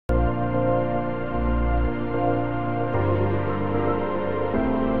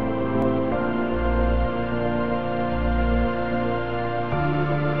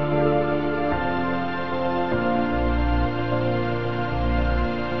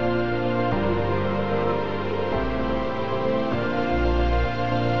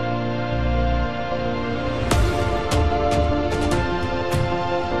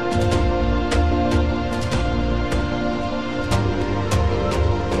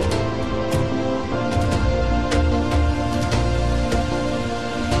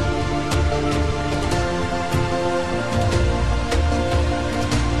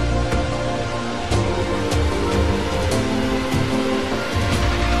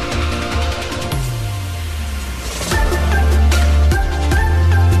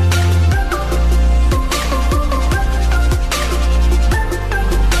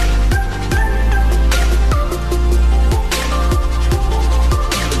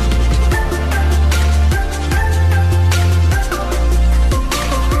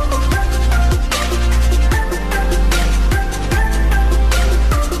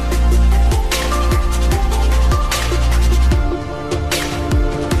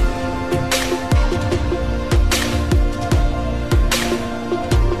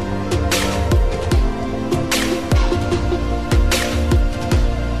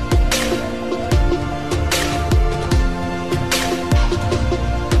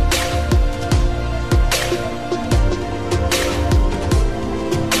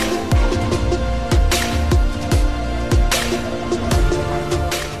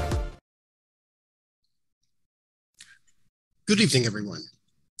Good evening, everyone,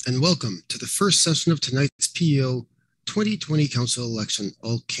 and welcome to the first session of tonight's PEO 2020 Council Election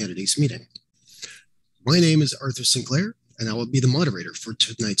All Candidates meeting. My name is Arthur Sinclair, and I will be the moderator for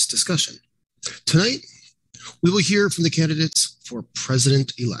tonight's discussion. Tonight, we will hear from the candidates for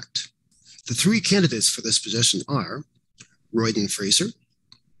President-elect. The three candidates for this position are Royden Fraser,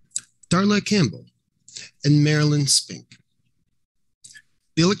 Darla Campbell, and Marilyn Spink.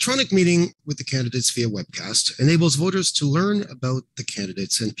 The electronic meeting with the candidates via webcast enables voters to learn about the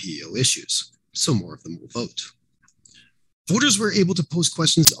candidates and PEO issues, so more of them will vote. Voters were able to post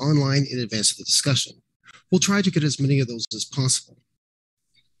questions online in advance of the discussion. We'll try to get as many of those as possible.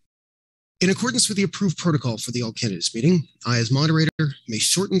 In accordance with the approved protocol for the All Candidates meeting, I, as moderator, may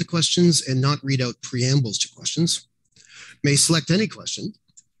shorten the questions and not read out preambles to questions, may select any question,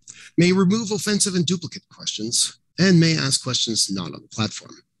 may remove offensive and duplicate questions, and may ask questions not on the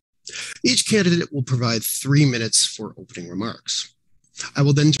platform. Each candidate will provide 3 minutes for opening remarks. I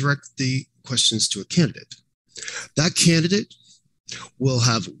will then direct the questions to a candidate. That candidate will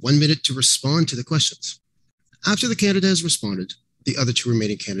have 1 minute to respond to the questions. After the candidate has responded, the other two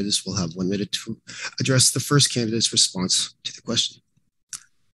remaining candidates will have 1 minute to address the first candidate's response to the question.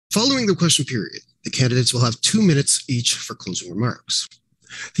 Following the question period, the candidates will have 2 minutes each for closing remarks.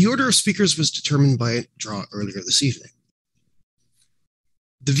 The order of speakers was determined by a draw earlier this evening.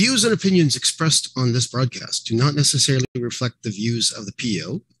 The views and opinions expressed on this broadcast do not necessarily reflect the views of the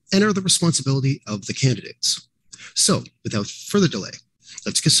PEO and are the responsibility of the candidates. So, without further delay,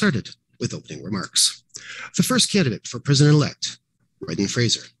 let's get started with opening remarks. The first candidate for President-elect, Royden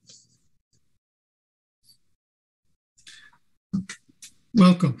Fraser.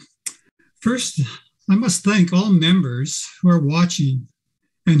 Welcome. First, I must thank all members who are watching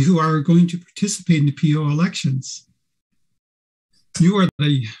and who are going to participate in the PEO elections. You are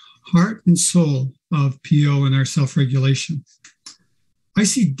the heart and soul of PEO and our self-regulation. I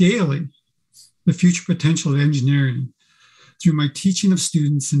see daily the future potential of engineering through my teaching of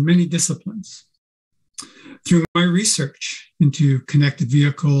students in many disciplines, through my research into connected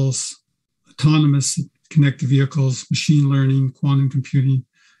vehicles, autonomous connected vehicles, machine learning, quantum computing,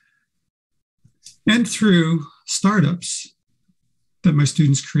 and through startups that my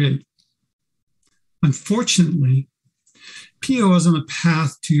students create. Unfortunately, PEO is on a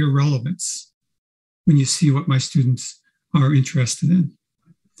path to irrelevance when you see what my students are interested in,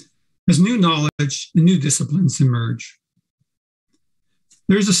 as new knowledge and new disciplines emerge.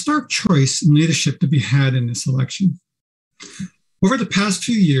 There is a stark choice in leadership to be had in this election. Over the past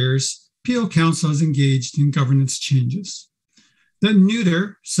few years, PEO Council has engaged in governance changes that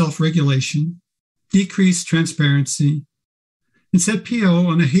neuter self-regulation, decrease transparency, and set PEO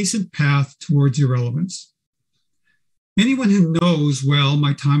on a hastened path towards irrelevance. Anyone who knows well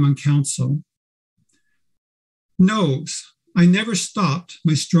my time on council knows I never stopped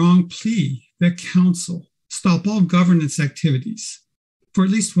my strong plea that council stop all governance activities for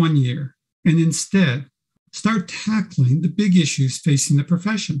at least 1 year and instead start tackling the big issues facing the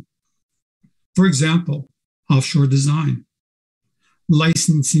profession. For example, offshore design,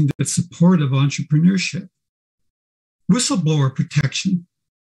 licensing that's supportive of entrepreneurship, whistleblower protection,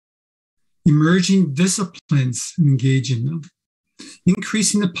 emerging disciplines and engaging them,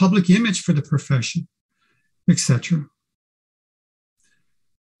 increasing the public image for the profession, etc.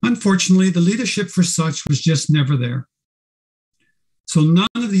 Unfortunately, the leadership for such was just never there. So none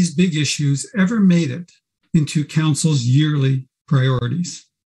of these big issues ever made it into Council's yearly priorities.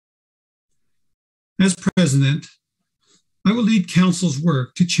 As president, I will lead Council's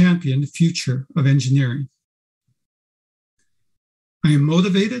work to champion the future of engineering. I am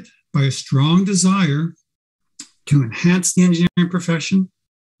motivated by a strong desire to enhance the engineering profession,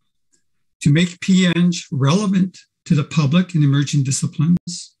 to make PEng relevant to the public and emerging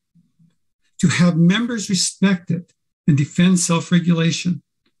disciplines, to have members respect it and defend self-regulation,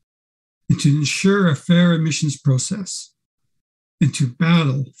 and to ensure a fair admissions process, and to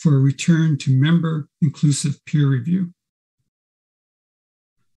battle for a return to member-inclusive peer review.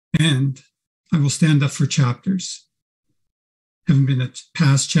 And I will stand up for chapters, having been a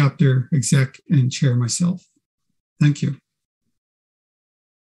past chapter exec and chair myself. Thank you.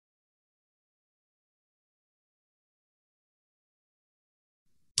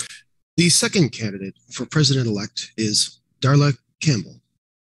 The second candidate for President-elect is Darla Campbell.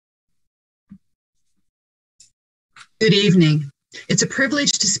 Good evening. It's a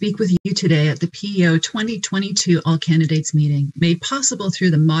privilege to speak with you today at the PEO 2022 All Candidates meeting, made possible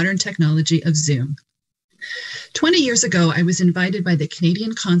through the modern technology of Zoom. 20 years ago, I was invited by the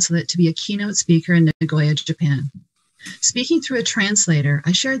Canadian Consulate to be a keynote speaker in Nagoya, Japan. Speaking through a translator,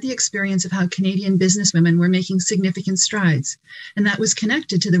 I shared the experience of how Canadian businesswomen were making significant strides, and that was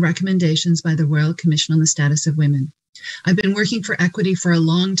connected to the recommendations by the Royal Commission on the Status of Women. I've been working for equity for a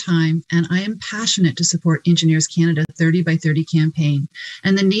long time, and I am passionate to support Engineers Canada 30 by 30 campaign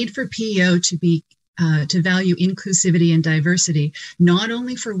and the need for PEO to value inclusivity and diversity, not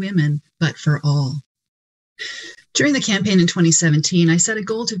only for women, but for all. During the campaign in 2017, I set a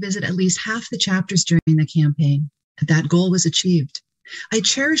goal to visit at least half the chapters during the campaign. That goal was achieved. I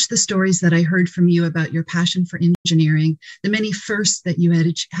cherish the stories that I heard from you about your passion for engineering, the many firsts that you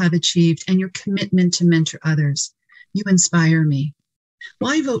have achieved, and your commitment to mentor others. You inspire me.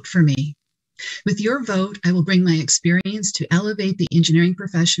 Why vote for me? With your vote, I will bring my experience to elevate the engineering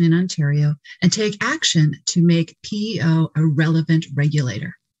profession in Ontario and take action to make PEO a relevant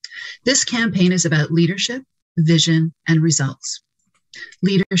regulator. This campaign is about leadership, vision, and results.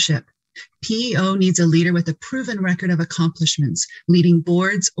 Leadership. PEO needs a leader with a proven record of accomplishments, leading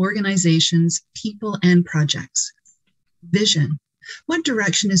boards, organizations, people, and projects. Vision. What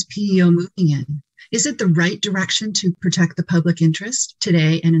direction is PEO moving in? Is it the right direction to protect the public interest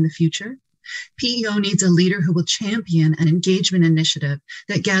today and in the future? PEO needs a leader who will champion an engagement initiative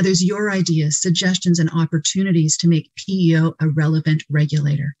that gathers your ideas, suggestions, and opportunities to make PEO a relevant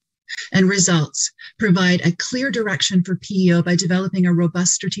regulator. And results. Provide a clear direction for PEO by developing a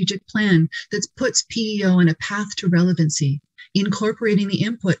robust strategic plan that puts PEO on a path to relevancy, incorporating the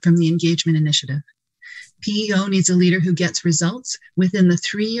input from the engagement initiative. PEO needs a leader who gets results within the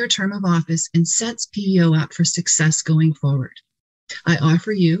 3-year term of office and sets PEO up for success going forward. I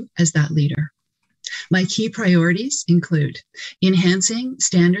offer you as that leader. My key priorities include enhancing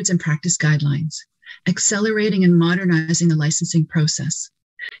standards and practice guidelines, accelerating and modernizing the licensing process,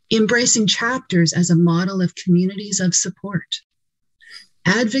 embracing chapters as a model of communities of support,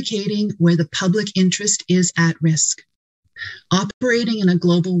 advocating where the public interest is at risk, operating in a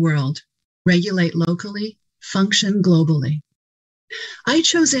global world, regulate locally, function globally. I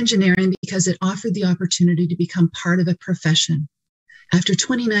chose engineering because it offered the opportunity to become part of a profession. After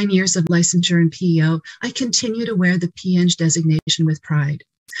 29 years of licensure in PEO, I continue to wear the PEng designation with pride.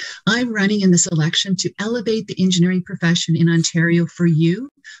 I'm running in this election to elevate the engineering profession in Ontario for you,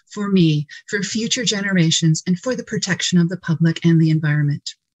 for me, for future generations, and for the protection of the public and the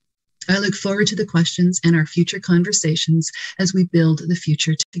environment. I look forward to the questions and our future conversations as we build the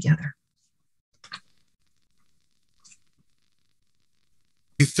future together.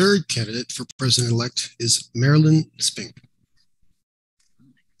 The third candidate for president-elect is Marilyn Spink.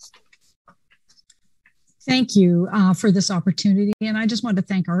 Thank you for this opportunity. And I just want to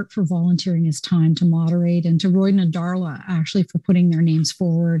thank Art for volunteering his time to moderate, and to Royden and Darla actually for putting their names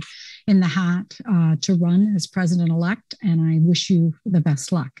forward in the hat to run as president-elect. And I wish you the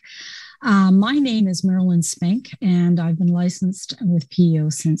best luck. My name is Marilyn Spink, and I've been licensed with PEO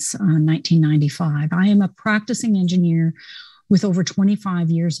since 1995. I am a practicing engineer with over 25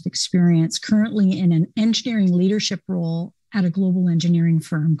 years of experience, currently in an engineering leadership role at a global engineering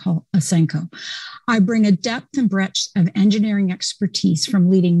firm called Ausenco. I bring a depth and breadth of engineering expertise from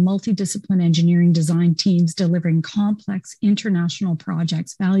leading multidisciplinary engineering design teams delivering complex international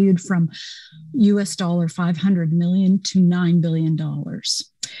projects valued from US $500 million to $9 billion.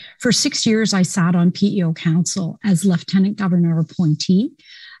 For 6 years, I sat on PEO Council as Lieutenant Governor appointee,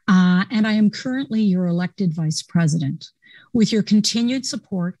 and I am currently your elected Vice President. With your continued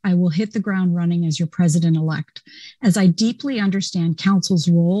support, I will hit the ground running as your president-elect, as I deeply understand Council's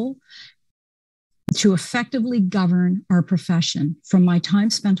role to effectively govern our profession. From my time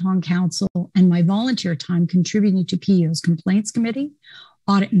spent on Council and my volunteer time contributing to PEO's Complaints Committee,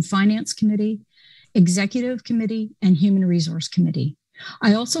 Audit and Finance Committee, Executive Committee, and Human Resource Committee.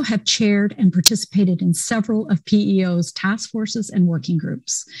 I also have chaired and participated in several of PEO's task forces and working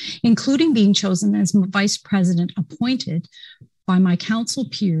groups, including being chosen as vice president appointed by my council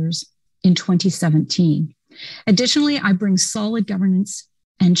peers in 2017. Additionally, I bring solid governance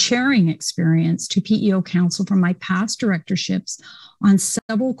and chairing experience to PEO Council from my past directorships on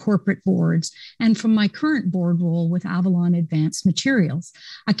several corporate boards and from my current board role with Avalon Advanced Materials,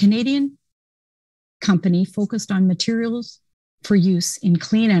 a Canadian company focused on materials for use in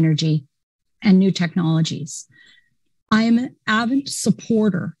clean energy and new technologies. I am an avid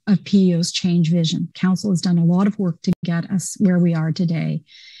supporter of PEO's change vision. Council has done a lot of work to get us where we are today.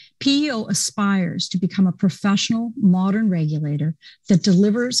 PEO aspires to become a professional, modern regulator that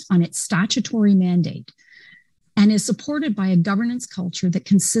delivers on its statutory mandate and is supported by a governance culture that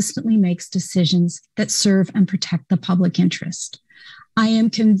consistently makes decisions that serve and protect the public interest. I am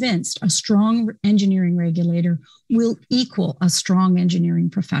convinced a strong engineering regulator will equal a strong engineering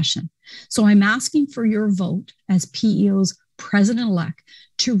profession. So I'm asking for your vote as PEO's president-elect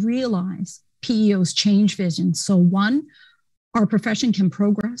to realize PEO's change vision. So one, our profession can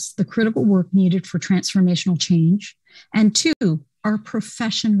progress the critical work needed for transformational change. And two, our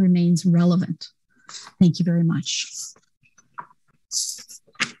profession remains relevant. Thank you very much.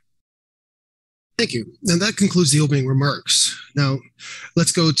 Thank you. And that concludes the opening remarks. Now,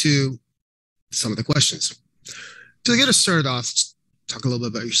 let's go to some of the questions. To get us started off, talk a little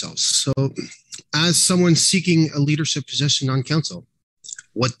bit about yourselves. So, as someone seeking a leadership position on council,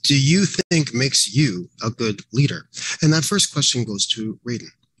 what do you think makes you a good leader? And that first question goes to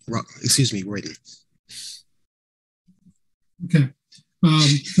Raiden. Raiden. Okay.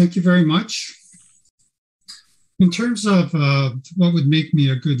 Thank you very much. In terms of what would make me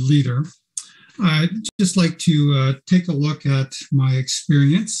a good leader, I'd just like to take a look at my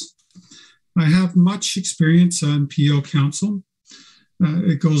experience. I have much experience on PEO Council.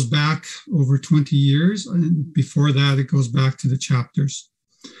 It goes back over 20 years, and before that, it goes back to the chapters.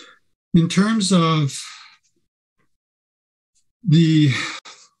 In terms of the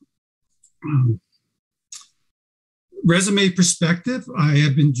resume perspective, I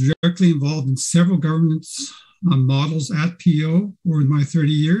have been directly involved in several governance models at PEO over my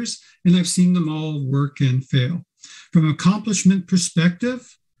 30 years, and I've seen them all work and fail. From an accomplishment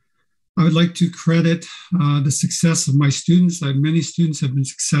perspective, I would like to credit the success of my students. Many students have been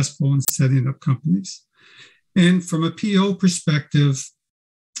successful in setting up companies. And from a PEO perspective,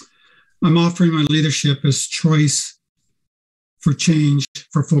 I'm offering my leadership as choice for change,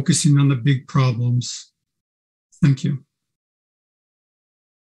 for focusing on the big problems. Thank you.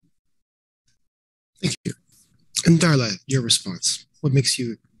 Thank you. And Darla, your response. What makes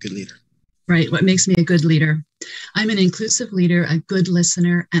you a good leader? Right. What makes me a good leader? I'm an inclusive leader, a good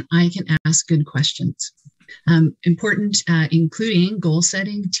listener, and I can ask good questions. Important, including goal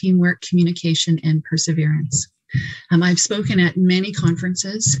setting, teamwork, communication, and perseverance. I've spoken at many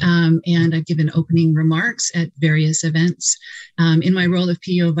conferences and I've given opening remarks at various events. In my role of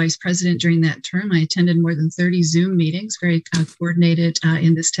PEO Vice President during that term, I attended more than 30 Zoom meetings, very coordinated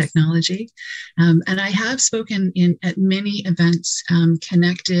in this technology. And I have spoken at many events,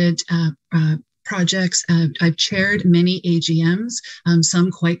 connected projects. I've chaired many AGMs,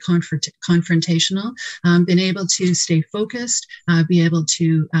 some quite confrontational, been able to stay focused, be able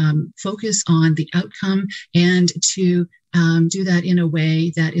to focus on the outcome and to do that in a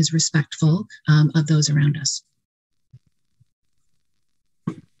way that is respectful of those around us.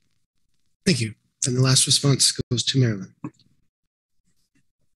 Thank you. And the last response goes to Marilyn.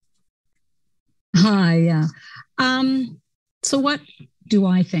 Hi, yeah. So what do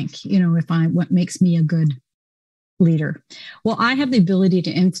I think, what makes me a good leader? Well, I have the ability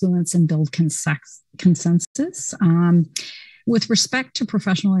to influence and build consensus. With respect to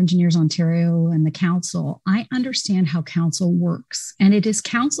Professional Engineers Ontario and the council, I understand how council works, and it is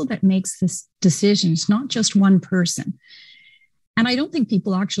council that makes this decisions, not just one person. And I don't think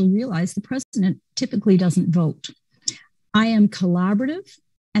people actually realize the president typically doesn't vote. I am collaborative,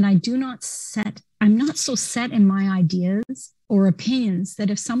 and I'm not so set in my ideas or opinions that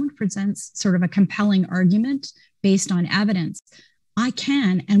if someone presents sort of a compelling argument based on evidence, I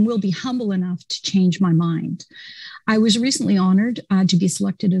can and will be humble enough to change my mind. I was recently honored to be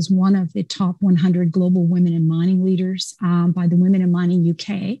selected as one of the top 100 global women in mining leaders by the Women in Mining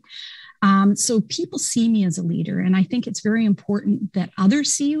UK. So people see me as a leader, and I think it's very important that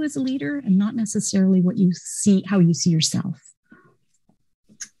others see you as a leader and not necessarily how you see yourself.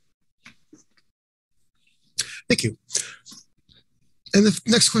 Thank you. And the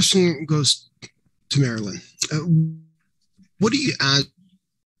next question goes to Marilyn. What do you add?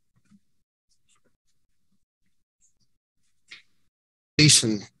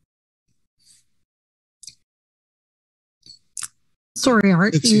 Sorry,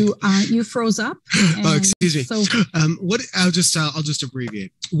 Art, you froze up. Oh, excuse me. So, I'll just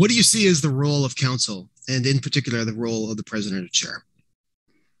abbreviate. What do you see as the role of council, and in particular, the role of the president or chair?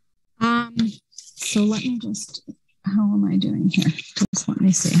 So let me how am I doing here? Just let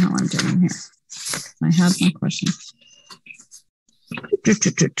me see how I'm doing here. I have my question.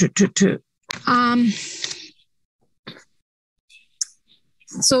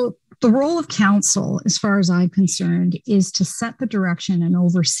 So the role of council, as far as I'm concerned, is to set the direction and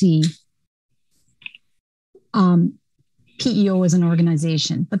oversee PEO as an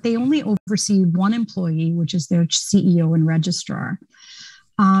organization, but they only oversee one employee, which is their CEO and registrar.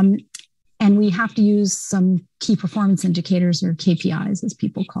 And we have to use some key performance indicators, or KPIs, as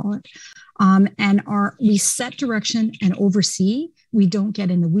people call it. We set direction and oversee. We don't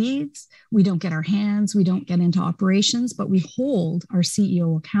get in the weeds. We don't get our hands. We don't get into operations, but we hold our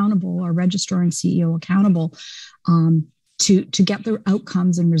CEO accountable, our registrar and CEO accountable to get the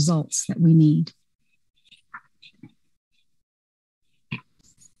outcomes and results that we need.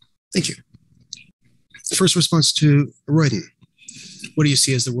 Thank you. First response to Royden. What do you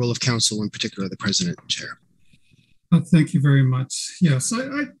see as the role of council, in particular the president and chair? Thank you very much. Yes,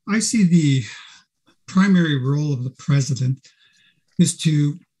 I see the primary role of the president is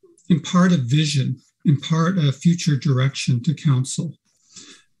to impart a vision, impart a future direction to council,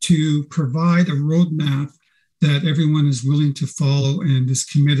 to provide a roadmap that everyone is willing to follow and is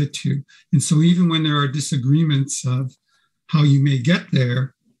committed to. And so even when there are disagreements of how you may get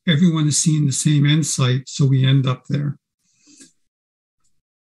there, everyone is seeing the same end sight, so we end up there.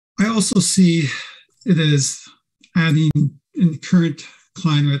 I also see it as adding, in the current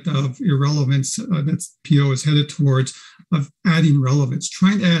climate of irrelevance that PO is headed towards, of adding relevance,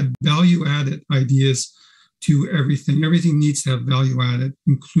 trying to add value-added ideas to everything. Everything needs to have value-added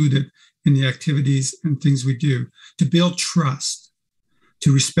included in the activities and things we do, to build trust,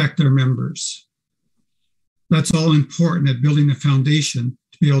 to respect our members. That's all important at building a foundation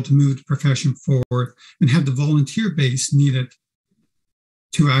to be able to move the profession forward and have the volunteer base needed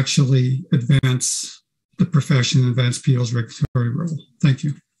to actually advance the profession, advance PO's regulatory role. Thank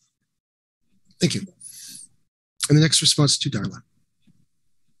you. Thank you. And the next response to Darla.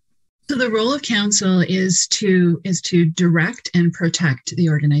 So the role of council is to direct and protect the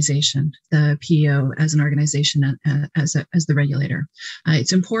organization, the PEO as an organization, as the regulator.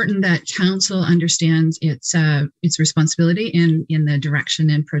 It's important that council understands its responsibility in the direction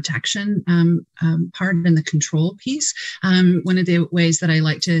and protection part and the control piece. One of the ways that I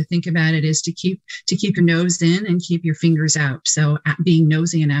like to think about it is to keep your nose in and keep your fingers out. So being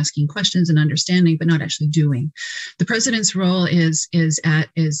nosy and asking questions and understanding, but not actually doing. The president's role is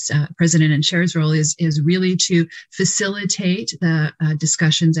president and chair's role is really to facilitate the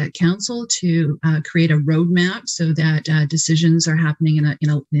discussions at council, to create a roadmap so that decisions are happening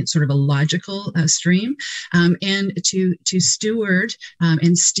in sort of a logical stream, and to steward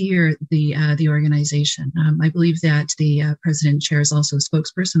and steer the organization. I believe that the president and chair is also a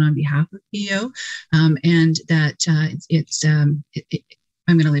spokesperson on behalf of PEO, and that I'm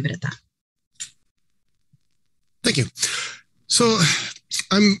going to leave it at that. Thank you. So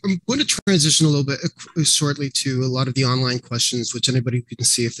I'm going to transition a little bit shortly to a lot of the online questions, which anybody can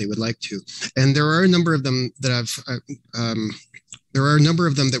see if they would like to. And there are a number of them that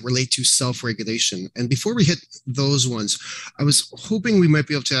that relate to self-regulation. And before we hit those ones, I was hoping we might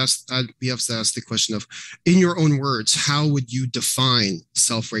be able to ask the question of, in your own words, how would you define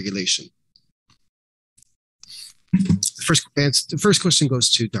self-regulation? The first question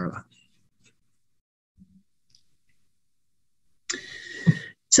goes to Darla.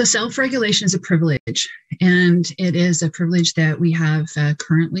 So self-regulation is a privilege, and it is a privilege that we have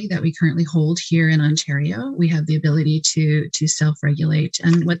currently hold here in Ontario. We have the ability to self-regulate,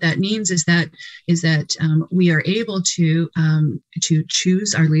 and what that means is that we are able to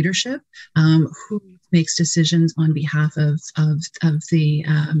choose our leadership, who makes decisions on behalf of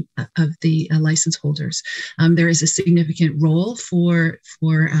the license holders. There is a significant role for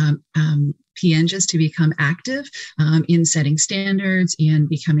PNGs to become active in setting standards and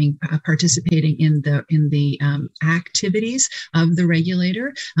participating in the activities of the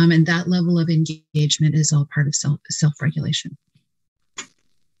regulator, and that level of engagement is all part of self-regulation.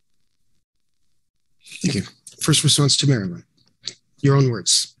 Thank you. First response to Marilyn. Your own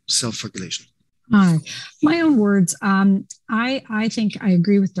words, self-regulation. My own words. I think I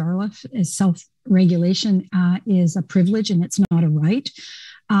agree with Darla. Self-regulation is a privilege and it's not a right.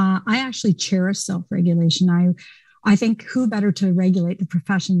 I actually cherish self-regulation. I think who better to regulate the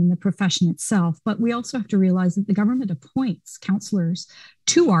profession than the profession itself. But we also have to realize that the government appoints councillors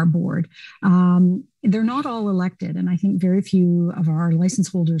to our board. They're not all elected, and I think very few of our license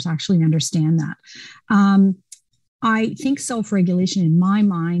holders actually understand that. I think self-regulation, in my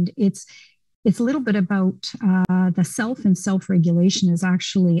mind, it's a little bit about the self, and self-regulation is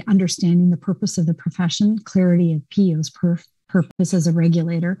actually understanding the purpose of the profession, clarity of PEO's purpose as a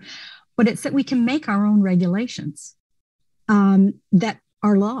regulator, but it's that we can make our own regulations that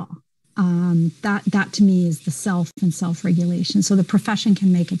are law. That to me is the self and self-regulation. So the profession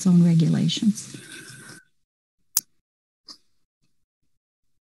can make its own regulations.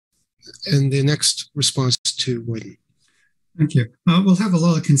 And the next response to Royden. Thank you. We'll have a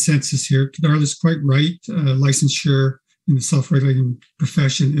lot of consensus here. Darla's quite right. Licensure in the self-regulating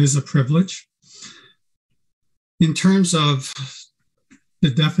profession is a privilege. In terms of the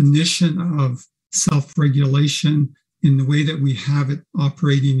definition of self-regulation in the way that we have it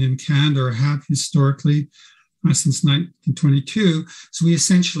operating in Canada or have historically since 1922. So we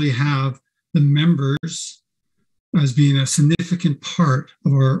essentially have the members as being a significant part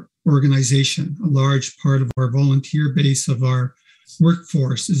of our organization. A large part of our volunteer base of our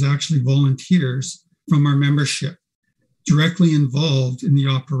workforce is actually volunteers from our membership, directly involved in the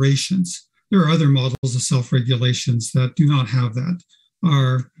operations. There are other models of self-regulations that do not have that.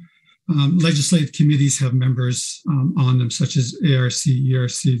 Our legislative committees have members on them, such as ARC,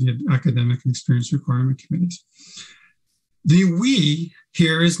 ERC, the Academic and Experience Requirement Committees. The we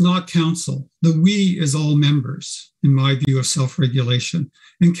here is not council. The we is all members, in my view, of self-regulation.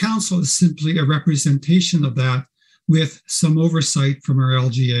 And council is simply a representation of that with some oversight from our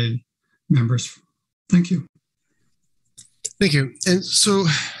LGA members. Thank you. Thank you. And so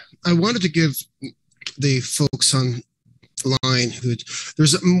I wanted to give the folks on line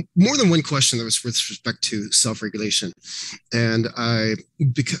there's more than one question that was with respect to self-regulation, and I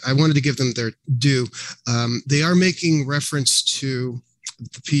wanted to give them their due. They are making reference to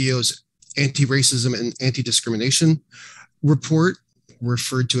the PEO's anti-racism and anti-discrimination report,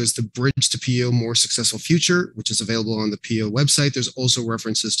 referred to as the Bridge to PEO More Successful Future, which is available on the PEO website. There's also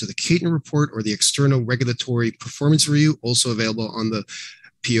references to the Caton Report, or the External Regulatory Performance Review, also available on the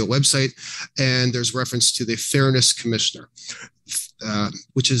PEO website. And there's reference to the Fairness Commissioner,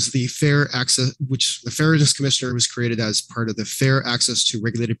 which is the Fairness Commissioner was created as part of the Fair Access to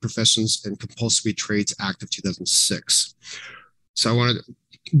Regulated Professions and Compulsory Trades Act of 2006. So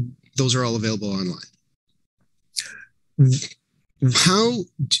those are all available online. How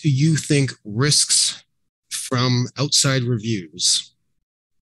do you think risks from outside reviews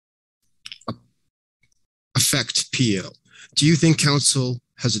affect PEO? Do you think council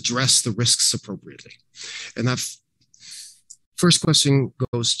has addressed the risks appropriately? And that first question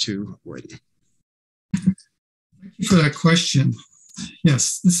goes to Royden. Thank you for that question.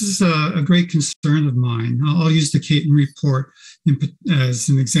 Yes, this is a great concern of mine. I'll use the Caton Report as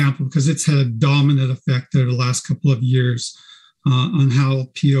an example because it's had a dominant effect over the last couple of years on how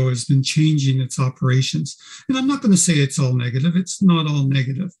PEO has been changing its operations. And I'm not going to say it's all negative. It's not all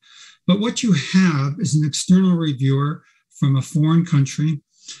negative. But what you have is an external reviewer from a foreign country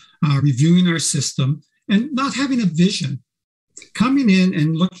reviewing our system and not having a vision, coming in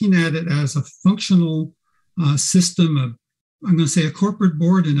and looking at it as a functional system of, I'm going to say, a corporate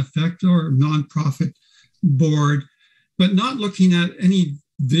board in effect, or a nonprofit board, but not looking at any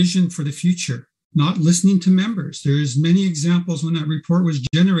vision for the future, not listening to members. There's many examples when that report was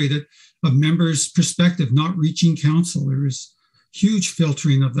generated of members' perspective not reaching council. There was huge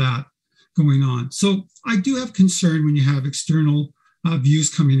filtering of that going on. So I do have concern when you have external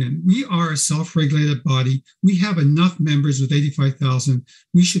views coming in. We are a self-regulated body. We have enough members with 85,000.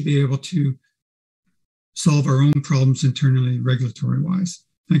 We should be able to solve our own problems internally, regulatory-wise.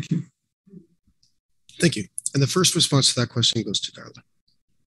 Thank you. Thank you. And the first response to that question goes to Darla.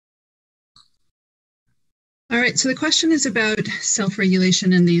 All right, so the question is about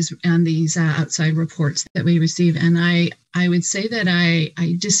self-regulation and these outside reports that we receive, and I would say that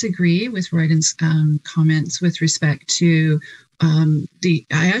I disagree with Royden's comments with respect to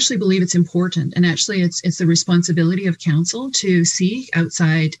I actually believe it's important, and actually it's the responsibility of council to seek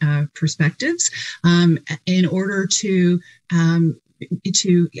outside perspectives in order to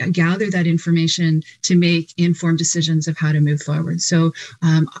gather that information to make informed decisions of how to move forward. So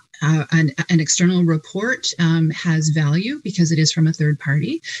an external report has value because it is from a third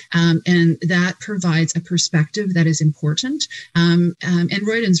party, and that provides a perspective that is important. And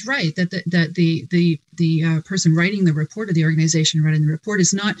Royden's right that the person writing the report, or the organization writing the report,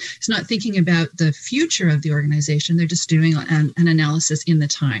 is not thinking about the future of the organization. They're just doing an analysis in the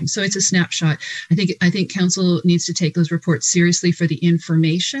time. So it's a snapshot. I think council needs to take those reports seriously for the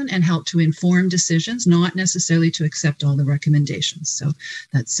information and help to inform decisions, not necessarily to accept all the recommendations. So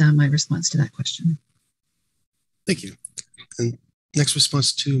that's my response to that question. Thank you. And next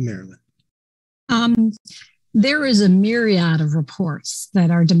response to Marilyn. There is a myriad of reports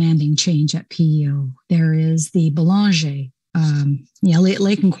that are demanding change at PEO. There is the Belanger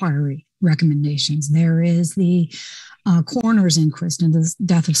Lake Inquiry recommendations. There is the coroner's inquest into the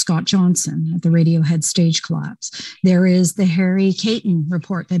death of Scott Johnson at the Radiohead stage collapse. There is the Harry Caton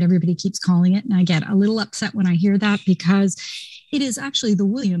report that everybody keeps calling it. And I get a little upset when I hear that, because it is actually the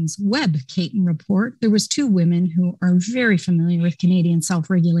Williams-Webb Caton report. There was two women who are very familiar with Canadian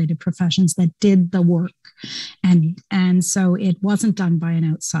self-regulated professions that did the work. And so it wasn't done by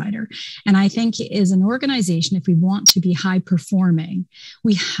an outsider. And I think as an organization, if we want to be high performing,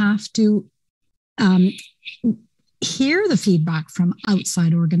 we have to hear the feedback from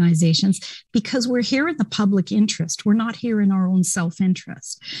outside organizations because we're here in the public interest. We're not here in our own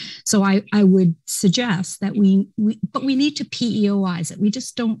self-interest. So I would suggest that we need to PEOize it. We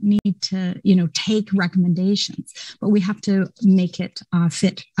just don't need to, take recommendations, but we have to make it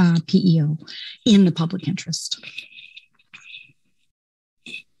fit PEO in the public interest.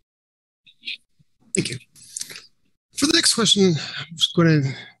 Thank you. For the next question, I'm just going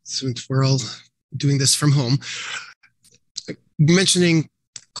to, since we're all doing this from home, mentioning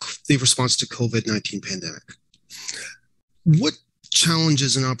the response to COVID-19 pandemic. What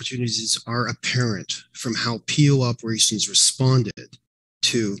challenges and opportunities are apparent from how PEO operations responded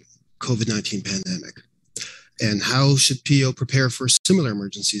to COVID-19 pandemic? And how should PEO prepare for similar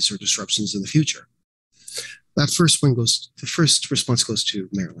emergencies or disruptions in the future? The first response goes to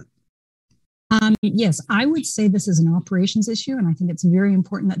Marilyn. Yes, I would say this is an operations issue, and I think it's very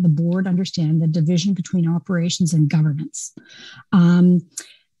important that the board understand the division between operations and governance.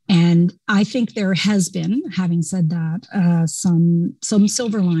 And I think there has been, having said that, some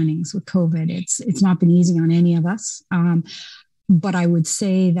silver linings with COVID. It's not been easy on any of us, but I would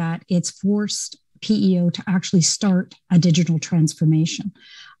say that it's forced PEO to actually start a digital transformation.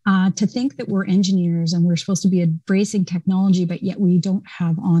 To think that we're engineers and we're supposed to be embracing technology, but yet we don't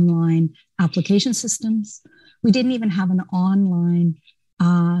have online application systems. We didn't even have an online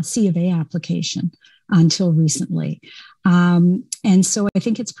C of A application until recently. And so I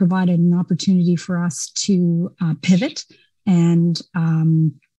think it's provided an opportunity for us to pivot and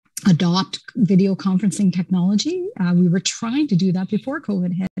adopt video conferencing technology. We were trying to do that before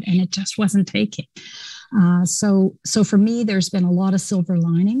COVID hit, and it just wasn't taking. So for me, there's been a lot of silver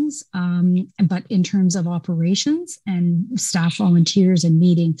linings, but in terms of operations and staff volunteers and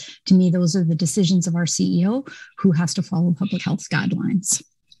meetings, to me, those are the decisions of our CEO, who has to follow public health guidelines.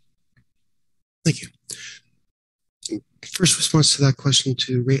 Thank you. First response to that question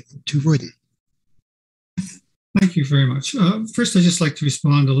to Royden. Thank you very much. First, I'd just like to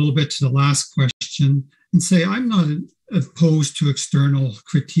respond a little bit to the last question and say I'm not opposed to external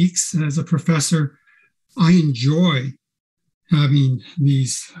critiques. As a professor, I enjoy having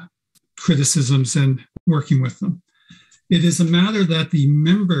these criticisms and working with them. It is a matter that the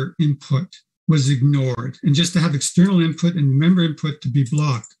member input was ignored, and just to have external input and member input to be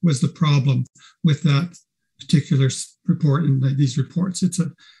blocked was the problem with that particular report and these reports. It's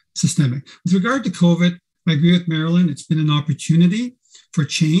a systemic. With regard to COVID, I agree with Marilyn. It's been an opportunity for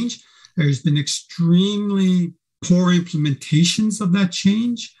change. There's been extremely poor implementations of that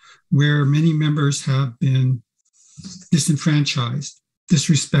change, where many members have been disenfranchised,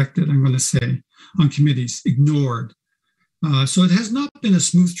 disrespected, I'm going to say, on committees, ignored. So it has not been a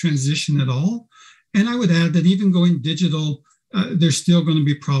smooth transition at all. And I would add that even going digital, there's still going to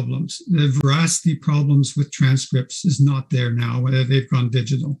be problems. The veracity problems with transcripts is not there now, whether they've gone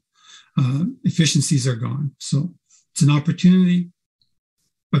digital. Efficiencies are gone. So it's an opportunity,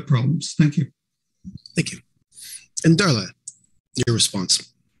 but problems. Thank you. Thank you. And Darla, your response.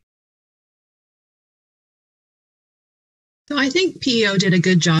 So I think PEO did a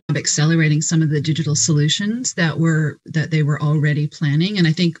good job accelerating some of the digital solutions that they were already planning. And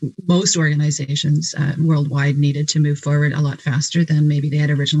I think most organizations worldwide needed to move forward a lot faster than maybe they had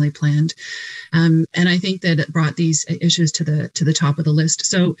originally planned. And I think that it brought these issues to the top of the list.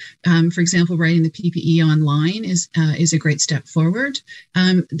 So, for example, writing the PPE online is a great step forward.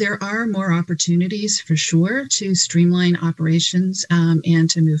 There are more opportunities for sure to streamline operations and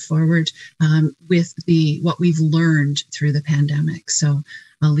to move forward with what we've learned through the pandemic. So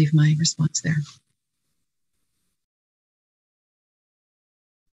I'll leave my response there.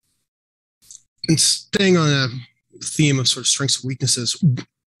 And staying on a theme of sort of strengths and weaknesses,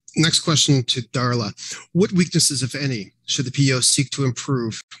 next question to Darla. What weaknesses, if any, should the PEO seek to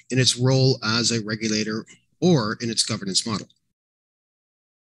improve in its role as a regulator or in its governance model?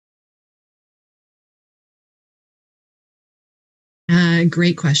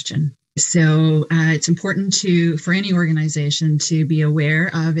 Great question. So it's important for any organization to be aware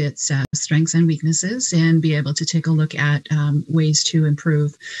of its strengths and weaknesses and be able to take a look at ways to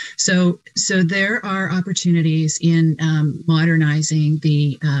improve. So there are opportunities in modernizing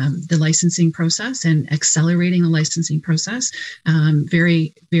the licensing process and accelerating the licensing process.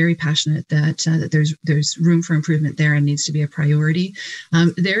 Very, very passionate that there's room for improvement there and needs to be a priority.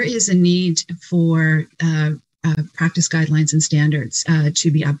 There is a need for practice guidelines and standards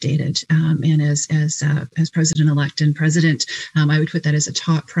to be updated. And as president-elect and president, I would put that as a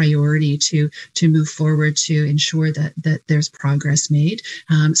top priority to move forward to ensure that there's progress made.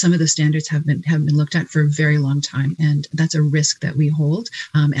 Some of the standards have been looked at for a very long time, and that's a risk that we hold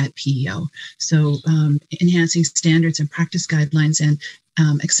at PEO. So enhancing standards and practice guidelines and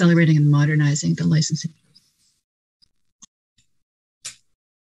accelerating and modernizing the licensing.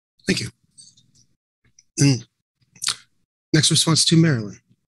 Thank you. And next response to Marilyn.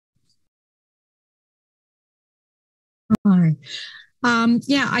 Hi.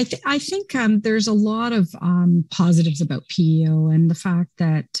 I think there's a lot of positives about PEO, and the fact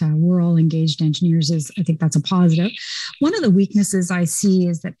that we're all engaged engineers I think that's a positive. One of the weaknesses I see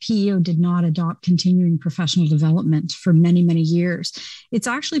is that PEO did not adopt continuing professional development for many, many years. It's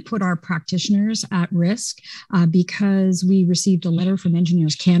actually put our practitioners at risk because we received a letter from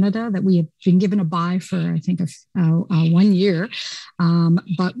Engineers Canada that we have been given a buy for, I think, 1 year,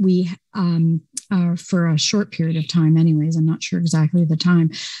 but we for a short period of time anyways, I'm not sure exactly the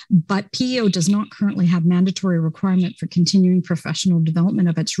time, but PEO does not currently have mandatory requirement for continuing professional development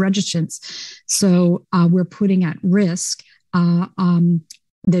of its registrants. So we're putting at risk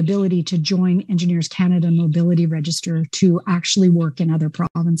the ability to join Engineers Canada Mobility Register to actually work in other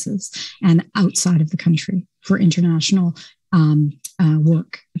provinces and outside of the country for international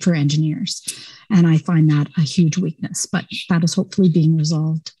work for engineers. And I find that a huge weakness, but that is hopefully being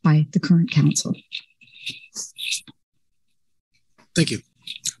resolved by the current council. Thank you.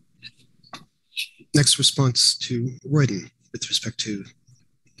 Next response to Royden with respect to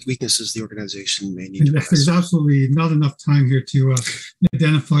weaknesses the organization may need to address. There's absolutely not enough time here to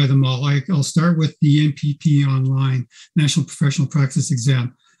identify them all. I'll start with the NPP Online, National Professional Practice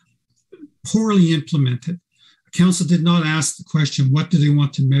Exam. Poorly implemented. Council did not ask the question, what do they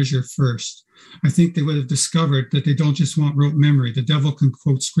want to measure first? I think they would have discovered that they don't just want rote memory. The devil can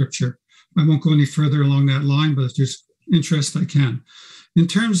quote scripture. I won't go any further along that line, but if there's interest, I can. In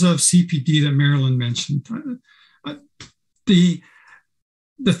terms of CPD that Marilyn mentioned,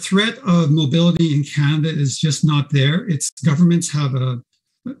 the threat of mobility in Canada is just not there. It's governments have a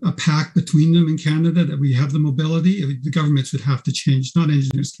pact between them in Canada that we have the mobility. The governments would have to change, not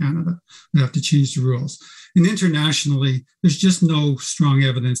Engineers Canada, would have to change the rules. And internationally, there's just no strong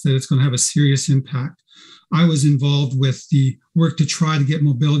evidence that it's going to have a serious impact. I was involved with the work to try to get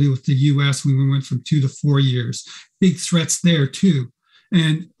mobility with the US when we went from 2 to 4 years. Big threats there too.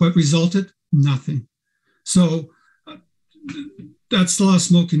 And what resulted? Nothing. So that's a lot of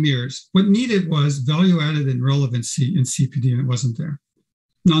smoke and mirrors. What needed was value added and relevancy in CPD, and it wasn't there.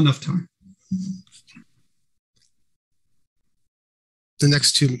 Not enough time. The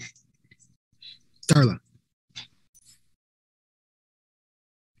next two, Darla.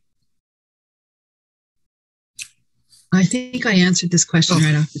 I think I answered this question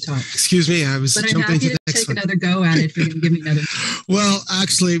right off the top. Excuse me, I was jumping to the next one. But I'm happy to take another go at it if you're going to give me another. Well,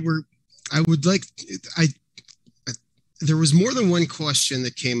 actually, there was more than one question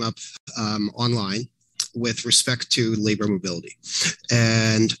that came up online with respect to labor mobility.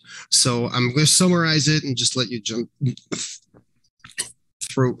 And so I'm going to summarize it and just let you jump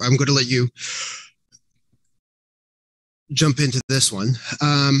through. I'm going to let you jump into this one.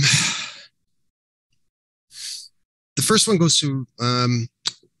 The first one goes to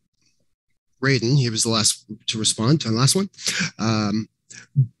Royden. He was the last to respond on the last one.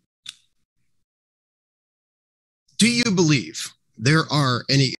 Do you believe there are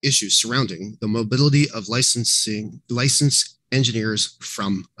any issues surrounding the mobility of licensed engineers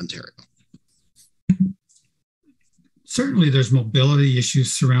from Ontario? Certainly there's mobility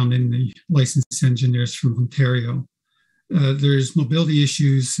issues surrounding the licensed engineers from Ontario. There's mobility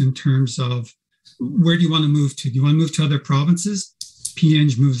issues in terms of where do you want to move to? Do you want to move to other provinces? PEng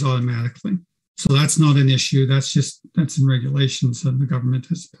moves automatically. So that's not an issue. That's in regulations and the government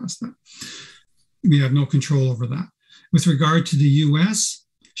has passed that. We have no control over that. With regard to the US,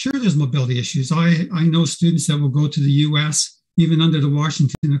 sure, there's mobility issues. I know students that will go to the US, even under the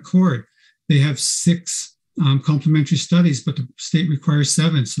Washington Accord. They have 6 complementary studies, but the state requires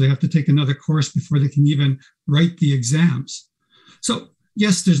 7. So they have to take another course before they can even write the exams. So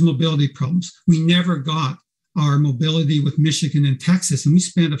yes, there's mobility problems. We never got our mobility with Michigan and Texas, and we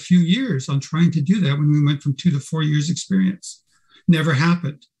spent a few years on trying to do that when we went from 2 to 4 years experience. Never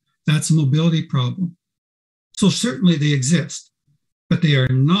happened. That's a mobility problem. So certainly they exist, but they are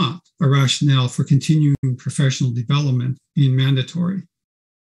not a rationale for continuing professional development being mandatory.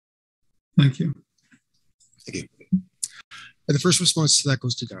 Thank you. Thank you. And the first response to that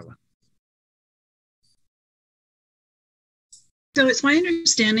goes to Darla. So it's my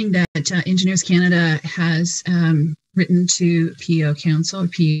understanding that Engineers Canada has written to PEO Council,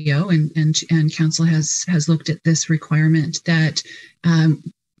 PEO, and Council has looked at this requirement that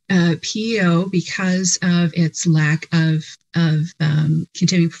PEO, because of its lack of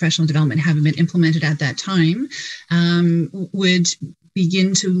continuing professional development having been implemented at that time, would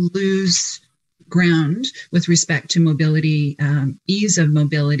begin to lose ground with respect to mobility, ease of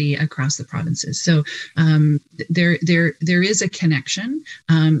mobility across the provinces. So there is a connection.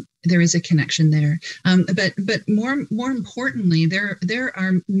 There is a connection there. But more importantly, there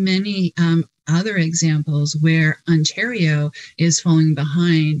are many other examples where Ontario is falling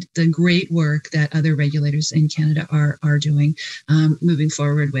behind the great work that other regulators in Canada are doing, moving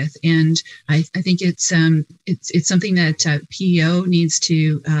forward with. And I think it's something that PEO needs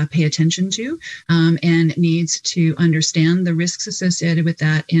to pay attention to, and needs to understand the risks associated with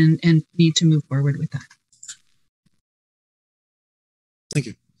that, and need to move forward with that. Thank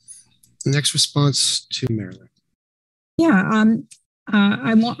you. The next response to Marilyn. Yeah,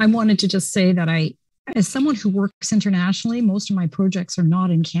 I wanted to just say that as someone who works internationally, most of my projects are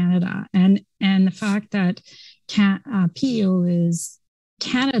not in Canada, and the fact that PEO is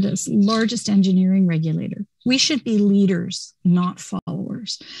Canada's largest engineering regulator. We should be leaders, not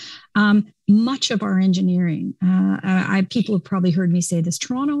followers. Much of our engineering, people have probably heard me say this,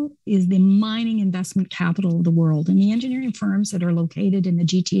 Toronto is the mining investment capital of the world, and the engineering firms that are located in the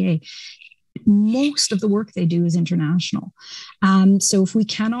GTA, most of the work they do is international. So if we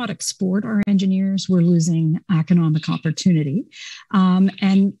cannot export our engineers, we're losing economic opportunity.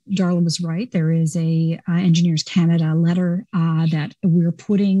 And Darla was right. There is a Engineers Canada letter that we're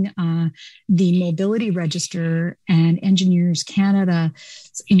putting the mobility register and Engineers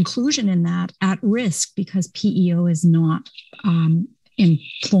Canada's inclusion in that at risk because PEO is not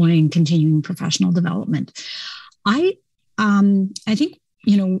employing continuing professional development. I think,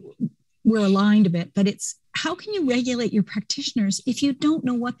 we're aligned a bit, but it's how can you regulate your practitioners if you don't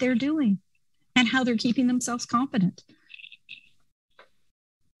know what they're doing and how they're keeping themselves competent?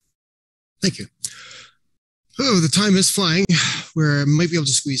 Thank you. Oh, the time is flying. We might be able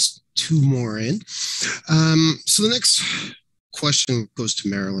to squeeze two more in. So the next question goes to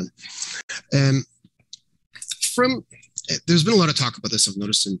Marilyn. There's been a lot of talk about this, I've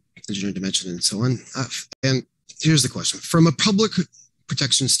noticed, in Engineering Dimension and so on. And here's the question. From a public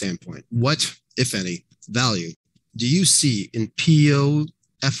protection standpoint, what, if any, value do you see in PEO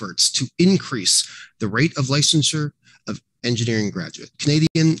efforts to increase the rate of licensure of engineering graduate,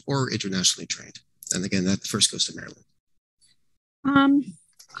 Canadian or internationally trained? And again, that first goes to Marilyn.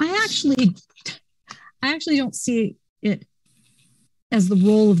 I actually don't see it as the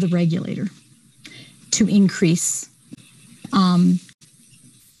role of the regulator to increase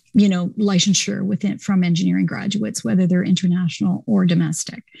licensure from engineering graduates, whether they're international or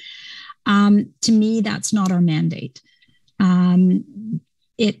domestic. To me, that's not our mandate. We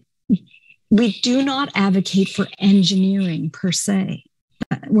do not advocate for engineering per se.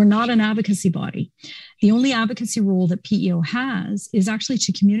 We're not an advocacy body. The only advocacy role that PEO has is actually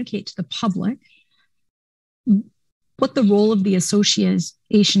to communicate to the public what the role of the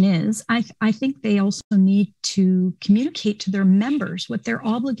association is. I think they also need to communicate to their members what their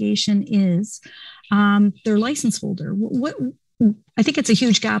obligation is, their license holder. I think it's a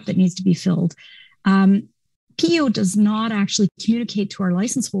huge gap that needs to be filled. PEO does not actually communicate to our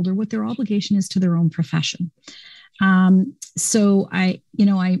license holder what their obligation is to their own profession. So I'll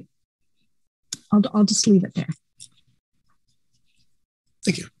just leave it there.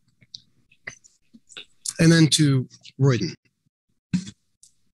 Thank you. And then to Royden.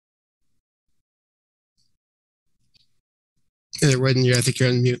 Yeah, Royden, I think you're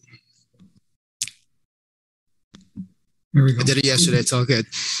on mute. There we go. I did it yesterday. It's all good.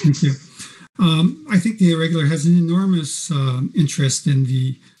 Thank you. I think the regulator has an enormous interest in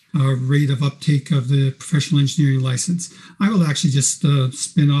the rate of uptake of the professional engineering license. I will actually just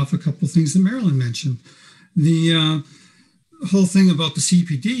spin off a couple of things that Marilyn mentioned. The whole thing about the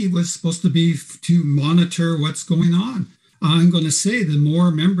CPD was supposed to be to monitor what's going on. I'm going to say the more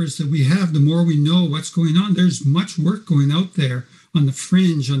members that we have, the more we know what's going on. There's much work going out there on the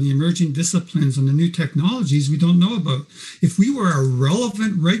fringe, on the emerging disciplines, on the new technologies we don't know about. If we were a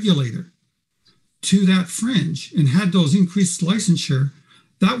relevant regulator to that fringe and had those increased licensure,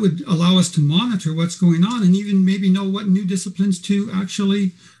 that would allow us to monitor what's going on and even maybe know what new disciplines to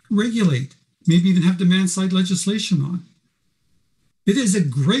actually regulate, maybe even have demand-side legislation on. It is a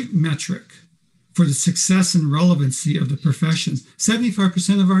great metric for the success and relevancy of the professions.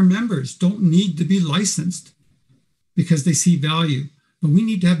 75% of our members don't need to be licensed because they see value, but we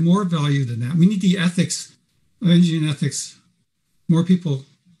need to have more value than that. We need the ethics, engineering ethics more people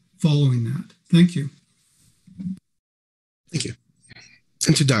following that. Thank you. Thank you.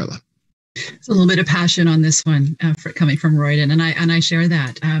 And to Darla. It's a little bit of passion on this one coming from Royden, and I share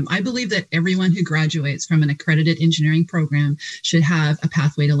that. I believe that everyone who graduates from an accredited engineering program should have a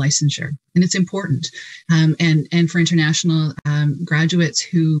pathway to licensure, and it's important. And for international graduates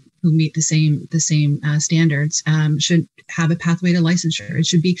who meet the same standards should have a pathway to licensure. It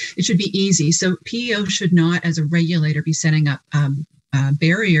should be easy. So PEO should not, as a regulator, be setting up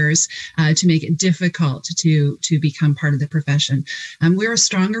barriers to make it difficult to become part of the profession. We're a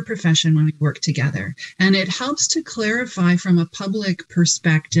stronger profession when we work together, and it helps to clarify from a public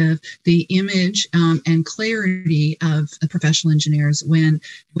perspective the image and clarity of professional engineers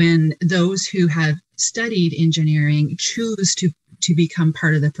when those who have studied engineering choose to become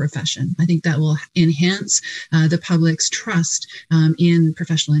part of the profession. I think that will enhance the public's trust in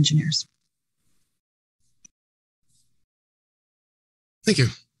professional engineers. Thank you.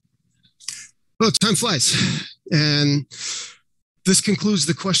 Well, time flies. And this concludes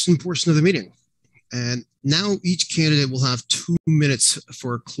the question portion of the meeting. And now each candidate will have 2 minutes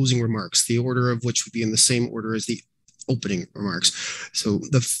for closing remarks, the order of which would be in the same order as the opening remarks. So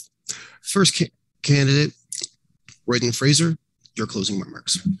the first candidate, Royden Fraser, your closing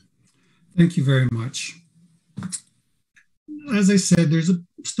remarks. Thank you very much. As I said, there's a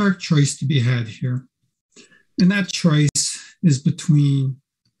stark choice to be had here. And that choice is between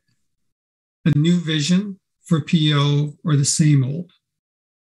a new vision for PEO or the same old.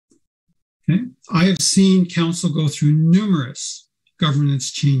 Okay. I have seen council go through numerous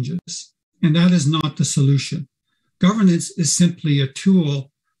governance changes, and that is not the solution. Governance is simply a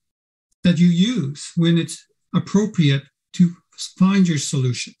tool that you use when it's appropriate to find your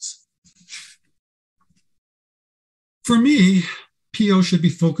solutions. For me, PEO should be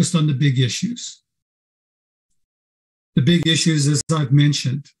focused on the big issues. The big issues, as I've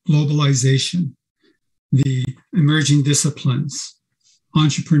mentioned, globalization, the emerging disciplines,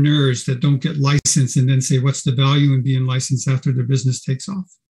 entrepreneurs that don't get licensed and then say, what's the value in being licensed after their business takes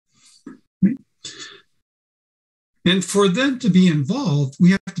off? Right? And for them to be involved,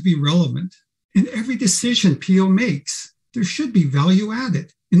 we have to be relevant. In every decision PEO makes, there should be value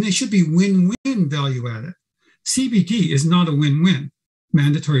added, and they should be win-win value added. CPD is not a win-win,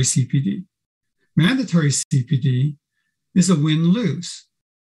 mandatory CPD. Mandatory CPD is a win-lose.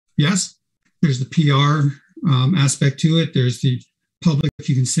 Yes, there's the PR aspect to it. There's the public,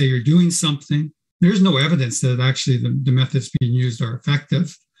 you can say you're doing something. There's no evidence that actually the methods being used are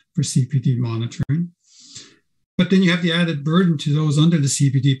effective for CPD monitoring. But then you have the added burden to those under the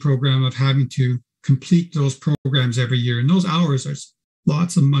CPD program of having to complete those programs every year. And those hours are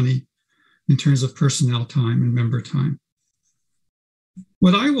lots of money in terms of personnel time and member time.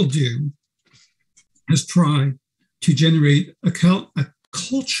 What I will do is try to generate a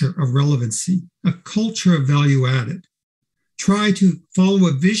culture of relevancy, a culture of value added. Try to follow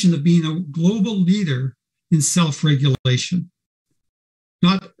a vision of being a global leader in self-regulation,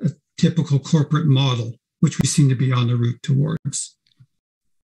 not a typical corporate model, which we seem to be on the route towards.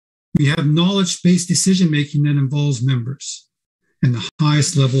 We have knowledge-based decision-making that involves members and the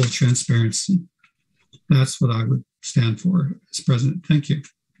highest level of transparency. That's what I would stand for as president. Thank you.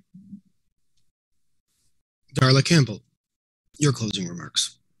 Darla Campbell, your closing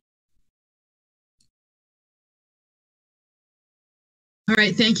remarks. All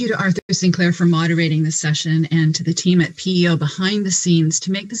right. Thank you to Arthur Sinclair for moderating this session and to the team at PEO behind the scenes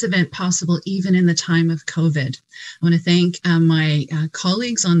to make this event possible even in the time of COVID. I want to thank my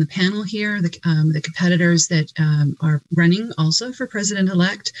colleagues on the panel here, the competitors that are running also for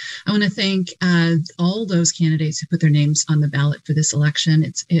president-elect. I want to thank all those candidates who put their names on the ballot for this election.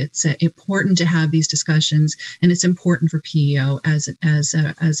 It's important to have these discussions, and it's important for PEO as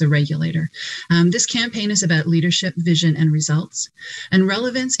a regulator. This campaign is about leadership, vision, and results. And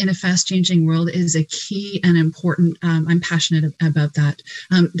relevance in a fast-changing world is a key and important. I'm passionate about that.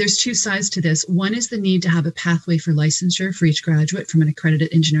 There's two sides to this. One is the need to have a pathway for licensure for each graduate from an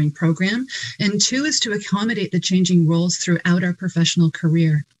accredited engineering program. And two is to accommodate the changing roles throughout our professional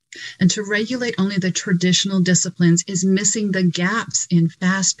career. And to regulate only the traditional disciplines is missing the gaps in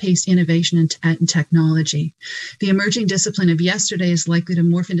fast-paced innovation and technology. The emerging discipline of yesterday is likely to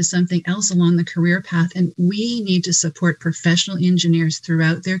morph into something else along the career path, and we need to support professional engineers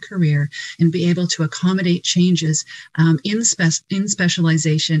throughout their career and be able to accommodate changes in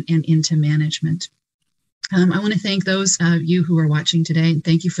specialization and into management. I want to thank those of you who are watching today, and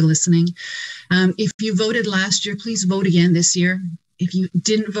thank you for listening. If you voted last year, please vote again this year. If you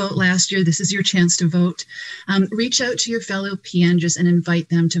didn't vote last year, this is your chance to vote. Reach out to your fellow PEngers and invite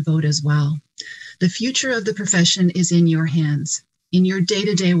them to vote as well. The future of the profession is in your hands. in your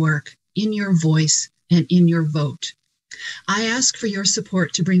day-to-day work, in your voice, and in your vote. I ask for your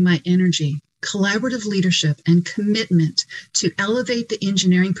support to bring my energy, collaborative leadership, and commitment to elevate the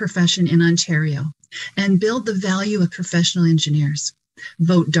engineering profession in Ontario and build the value of professional engineers.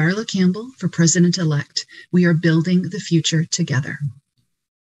 Vote Darla Campbell for President-elect. We are building the future together.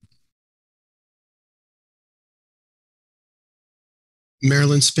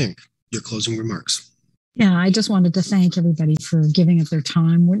 Marilyn Spink, your closing remarks. Yeah, I just wanted to thank everybody for giving up their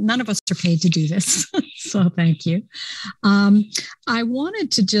time. None of us are paid to do this, so thank you. I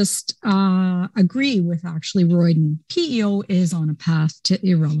wanted to just agree with actually Royden. PEO is on a path to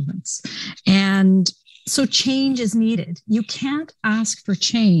irrelevance. And so change is needed. You can't ask for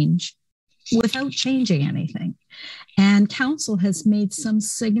change without changing anything. And council has made some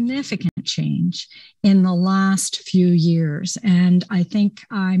significant change in the last few years. And I think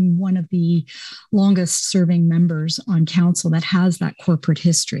I'm one of the longest serving members on council that has that corporate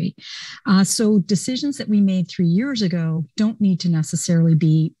history. So decisions that we made 3 years ago don't need to necessarily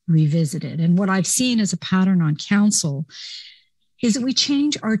be revisited. And what I've seen as a pattern on council is that we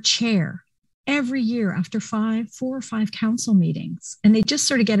change our chair every year after 4 or 5 council meetings, and they just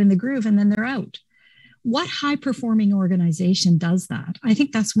sort of get in the groove and then they're out. What high-performing organization does that? I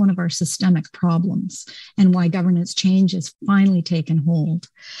think that's one of our systemic problems and why governance change has finally taken hold.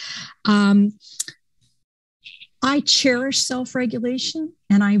 I cherish self-regulation,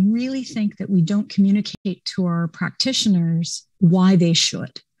 and I really think that we don't communicate to our practitioners why they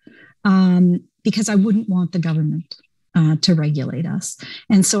should, because I wouldn't want the government to regulate us.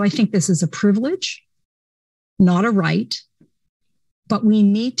 And so I think this is a privilege, not a right, but we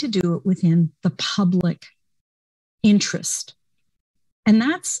need to do it within the public interest. And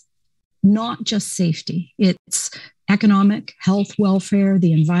that's not just safety. It's economic, health, welfare,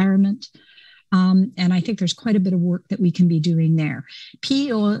 the environment. And I think there's quite a bit of work that we can be doing there.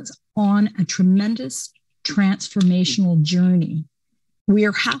 PEO is on a tremendous transformational journey. We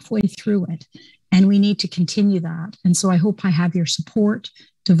are halfway through it, and we need to continue that. And so I hope I have your support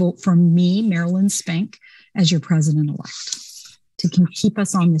to vote for me, Marilyn Spink, as your president-elect, to keep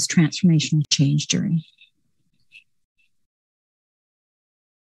us on this transformational change journey.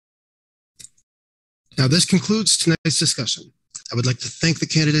 Now, this concludes tonight's discussion. I would like to thank the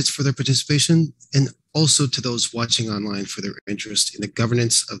candidates for their participation and also to those watching online for their interest in the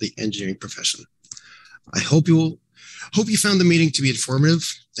governance of the engineering profession. I hope you found the meeting to be informative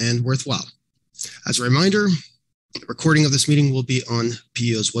and worthwhile. As a reminder, the recording of this meeting will be on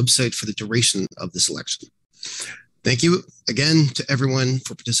PEO's website for the duration of this election. Thank you again to everyone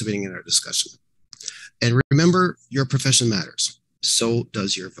for participating in our discussion. And remember, your profession matters. So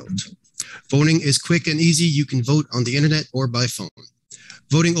does your vote. Voting is quick and easy. You can vote on the internet or by phone.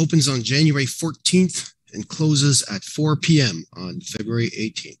 Voting opens on January 14th and closes at 4 p.m. on February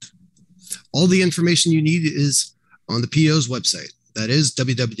 18th. All the information you need is on the PEO's website. That is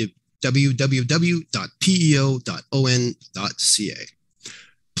www.peo.on.ca.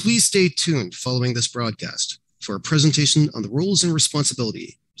 Please stay tuned following this broadcast for a presentation on the roles and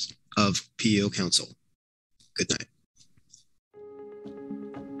responsibilities of PEO Council. Good night.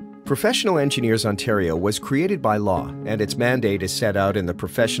 Professional Engineers Ontario was created by law, and its mandate is set out in the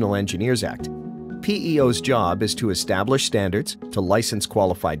Professional Engineers Act. PEO's job is to establish standards, to license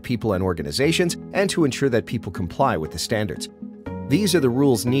qualified people and organizations, and to ensure that people comply with the standards. These are the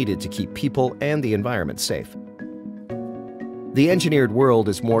rules needed to keep people and the environment safe. The engineered world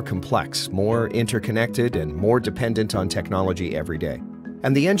is more complex, more interconnected, and more dependent on technology every day.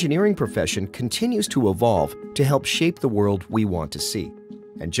 And the engineering profession continues to evolve to help shape the world we want to see.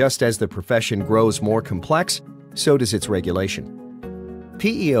 And just as the profession grows more complex, so does its regulation.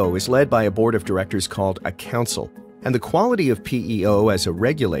 PEO is led by a board of directors called a council, and the quality of PEO as a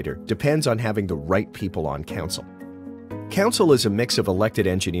regulator depends on having the right people on council. Council is a mix of elected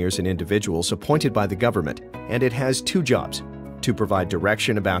engineers and individuals appointed by the government, and it has 2 jobs: to provide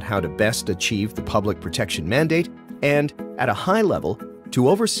direction about how to best achieve the public protection mandate, and, at a high level, to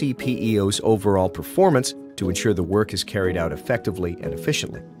oversee PEO's overall performance to ensure the work is carried out effectively and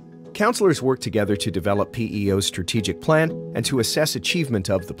efficiently. Councillors work together to develop PEO's strategic plan and to assess achievement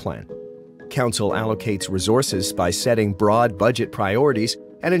of the plan. Council allocates resources by setting broad budget priorities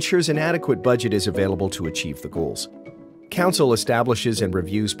and ensures an adequate budget is available to achieve the goals. Council establishes and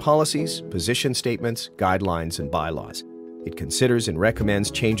reviews policies, position statements, guidelines, and bylaws. It considers and recommends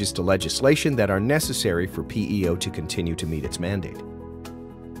changes to legislation that are necessary for PEO to continue to meet its mandate.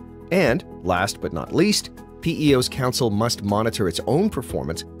 And, last but not least, PEO's council must monitor its own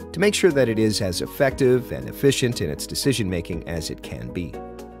performance to make sure that it is as effective and efficient in its decision-making as it can be.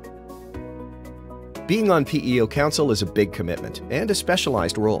 Being on PEO Council is a big commitment and a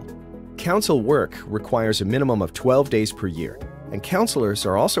specialized role. Council work requires a minimum of 12 days per year, and councillors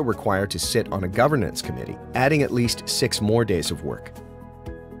are also required to sit on a governance committee, adding at least 6 more days of work.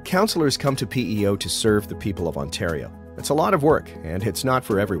 Councillors come to PEO to serve the people of Ontario. It's a lot of work, and it's not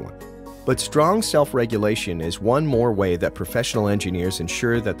for everyone. But strong self-regulation is one more way that professional engineers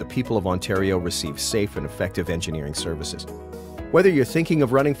ensure that the people of Ontario receive safe and effective engineering services. Whether you're thinking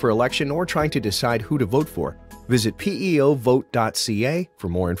of running for election or trying to decide who to vote for, visit peovote.ca for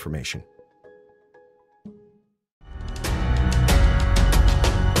more information.